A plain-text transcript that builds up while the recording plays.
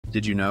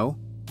Did you know?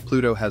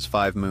 Pluto has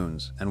 5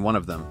 moons, and one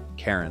of them,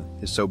 Charon,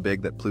 is so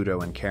big that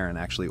Pluto and Charon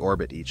actually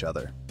orbit each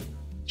other.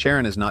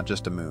 Charon is not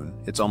just a moon,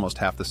 it's almost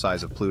half the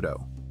size of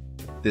Pluto.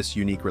 This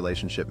unique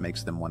relationship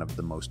makes them one of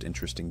the most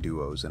interesting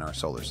duos in our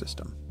solar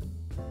system.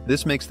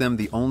 This makes them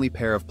the only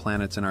pair of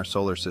planets in our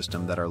solar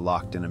system that are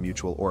locked in a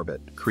mutual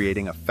orbit,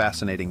 creating a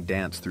fascinating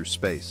dance through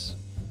space.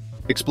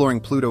 Exploring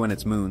Pluto and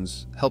its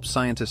moons helps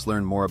scientists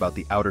learn more about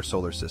the outer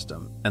solar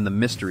system and the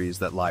mysteries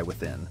that lie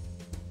within.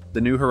 The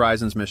New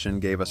Horizons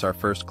mission gave us our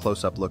first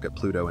close-up look at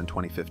Pluto in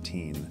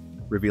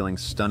 2015, revealing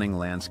stunning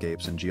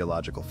landscapes and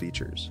geological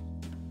features.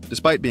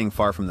 Despite being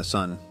far from the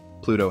Sun,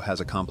 Pluto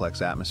has a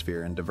complex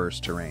atmosphere and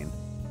diverse terrain,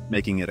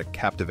 making it a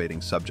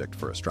captivating subject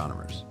for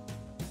astronomers.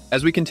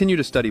 As we continue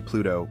to study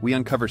Pluto, we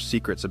uncover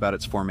secrets about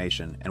its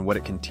formation and what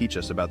it can teach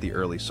us about the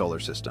early solar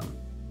system.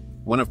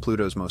 One of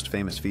Pluto's most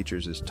famous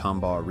features is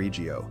Tombaugh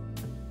Regio,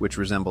 which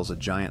resembles a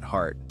giant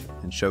heart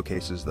and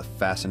showcases the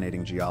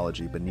fascinating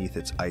geology beneath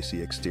its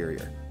icy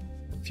exterior.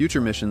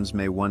 Future missions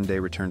may one day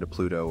return to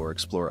Pluto or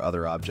explore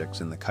other objects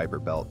in the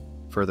Kuiper Belt,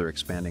 further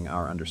expanding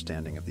our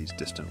understanding of these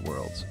distant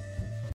worlds.